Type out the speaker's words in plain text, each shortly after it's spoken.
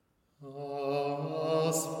Hello,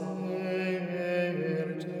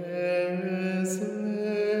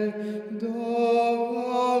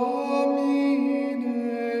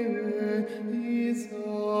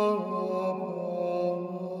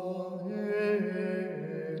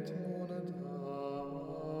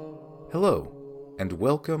 and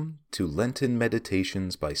welcome to Lenten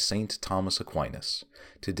Meditations by St. Thomas Aquinas.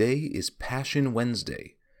 Today is Passion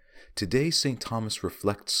Wednesday. Today, St. Thomas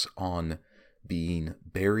reflects on being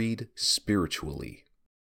buried spiritually.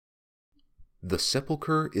 The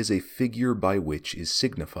sepulchre is a figure by which is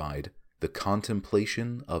signified the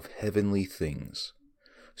contemplation of heavenly things.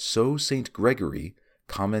 So St. Gregory,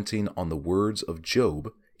 commenting on the words of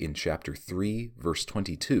Job in chapter 3, verse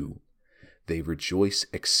 22, "They rejoice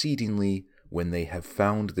exceedingly when they have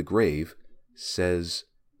found the grave," says,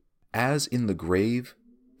 "As in the grave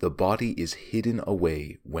the body is hidden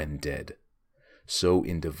away when dead, so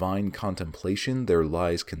in divine contemplation there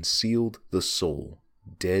lies concealed the soul,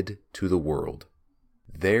 dead to the world.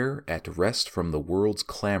 There at rest from the world's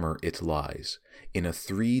clamor it lies, in a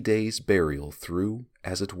 3 days' burial through,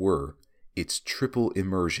 as it were, its triple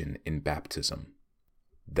immersion in baptism.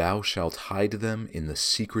 Thou shalt hide them in the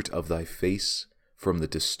secret of thy face from the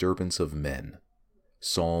disturbance of men."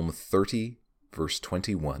 Psalm 30, verse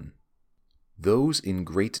 21. Those in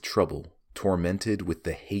great trouble, tormented with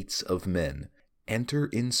the hates of men, enter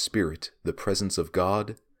in spirit the presence of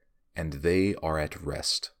God, and they are at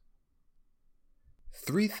rest.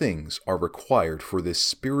 3 things are required for this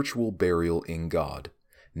spiritual burial in God,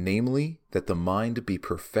 namely, that the mind be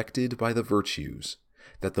perfected by the virtues,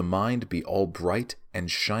 that the mind be all bright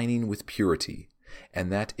and shining with purity,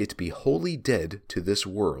 and that it be wholly dead to this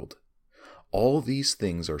world. All these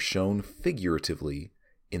things are shown figuratively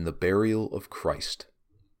in the burial of Christ.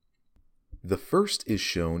 The first is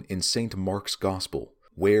shown in St. Mark's Gospel,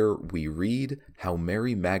 where we read how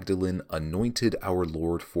Mary Magdalene anointed our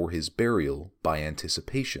Lord for his burial by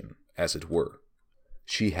anticipation, as it were.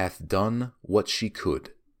 "She hath done what she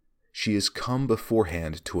could. She is come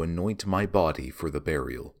beforehand to anoint my body for the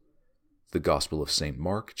burial." The Gospel of St.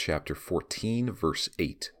 Mark, chapter 14, verse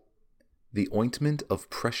 8. The ointment of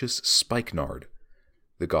precious spikenard.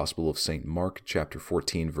 The Gospel of St. Mark, chapter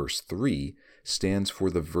 14, verse 3, stands for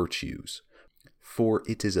the virtues. "For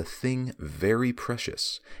it is a thing very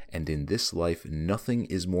precious, and in this life nothing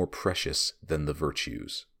is more precious than the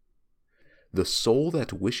virtues." The soul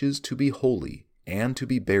that wishes to be holy and to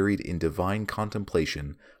be buried in divine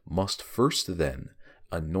contemplation must first then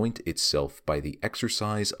anoint itself by the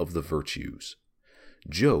exercise of the virtues.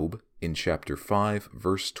 Job, in chapter 5,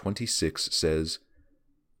 verse 26, says,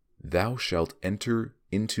 "Thou shalt enter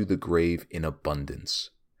into the grave in abundance,"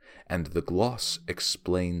 and the gloss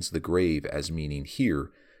explains the grave as meaning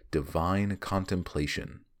here divine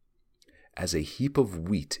contemplation, "as a heap of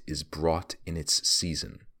wheat is brought in its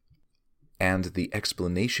season." And the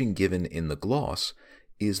explanation given in the gloss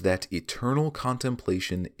is that eternal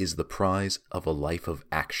contemplation is the prize of a life of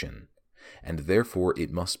action, and therefore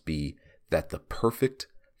it must be that the perfect,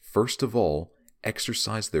 first of all,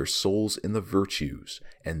 exercise their souls in the virtues,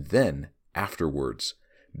 and then, afterwards,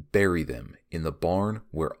 bury them in the barn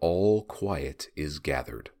where all quiet is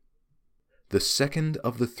gathered. The second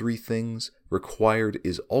of the 3 things required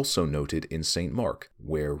is also noted in St. Mark,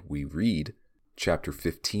 where we read, chapter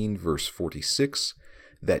 15, verse 46,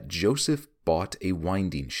 that Joseph bought a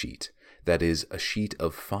winding sheet, that is, a sheet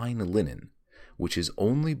of fine linen, which is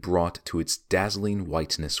only brought to its dazzling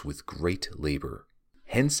whiteness with great labor.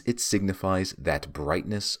 Hence it signifies that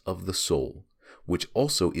brightness of the soul, which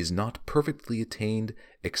also is not perfectly attained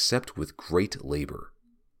except with great labor.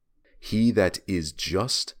 "He that is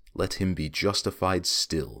just, let him be justified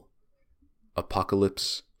still."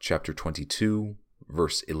 Apocalypse, chapter 22,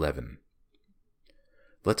 verse 11.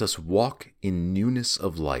 Let us walk in newness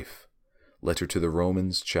of life. Letter to the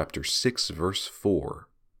Romans, chapter 6, verse 4.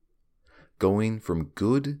 Going from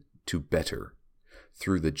good to better,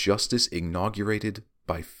 through the justice inaugurated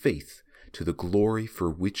by faith to the glory for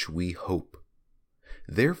which we hope.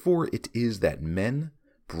 Therefore it is that men,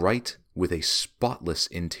 bright with a spotless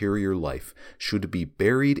interior life, should be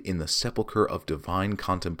buried in the sepulchre of divine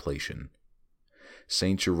contemplation.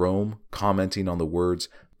 St. Jerome, commenting on the words,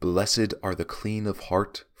 "Blessed are the clean of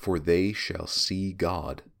heart, for they shall see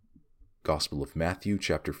God," Gospel of Matthew,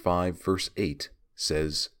 chapter 5, verse 8,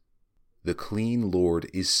 says, "The clean Lord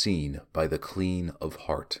is seen by the clean of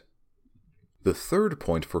heart." The third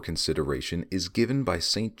point for consideration is given by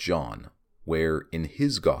St. John, where in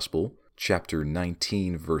his Gospel, chapter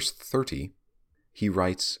 19, verse 30, he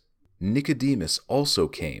writes, "Nicodemus also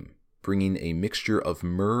came, bringing a mixture of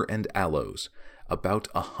myrrh and aloes, about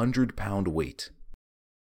 100 pound weight.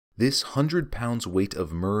 This 100 pounds weight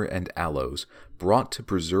of myrrh and aloes, brought to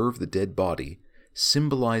preserve the dead body,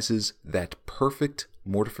 symbolizes that perfect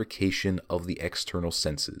mortification of the external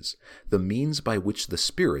senses, the means by which the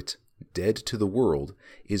spirit, dead to the world,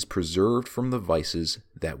 is preserved from the vices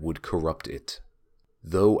that would corrupt it.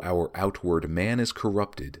 Though our outward man is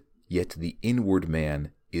corrupted, yet the inward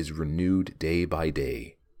man is renewed day by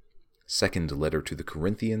day. Second letter to the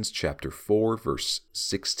Corinthians, chapter 4, verse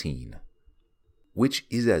 16. Which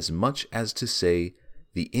is as much as to say,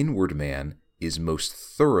 the inward man is most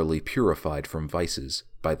thoroughly purified from vices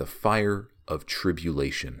by the fire of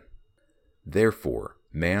tribulation. Therefore,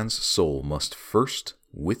 man's soul must first,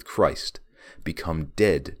 with Christ, become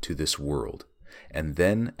dead to this world, and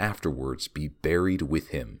then afterwards be buried with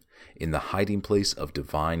him in the hiding place of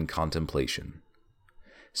divine contemplation.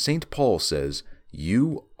 St. Paul says,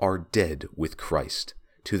 "You are dead with Christ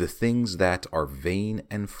to the things that are vain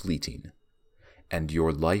and fleeting, and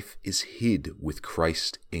your life is hid with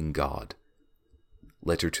Christ in God."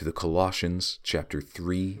 Letter to the Colossians, chapter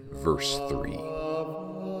 3, verse 3.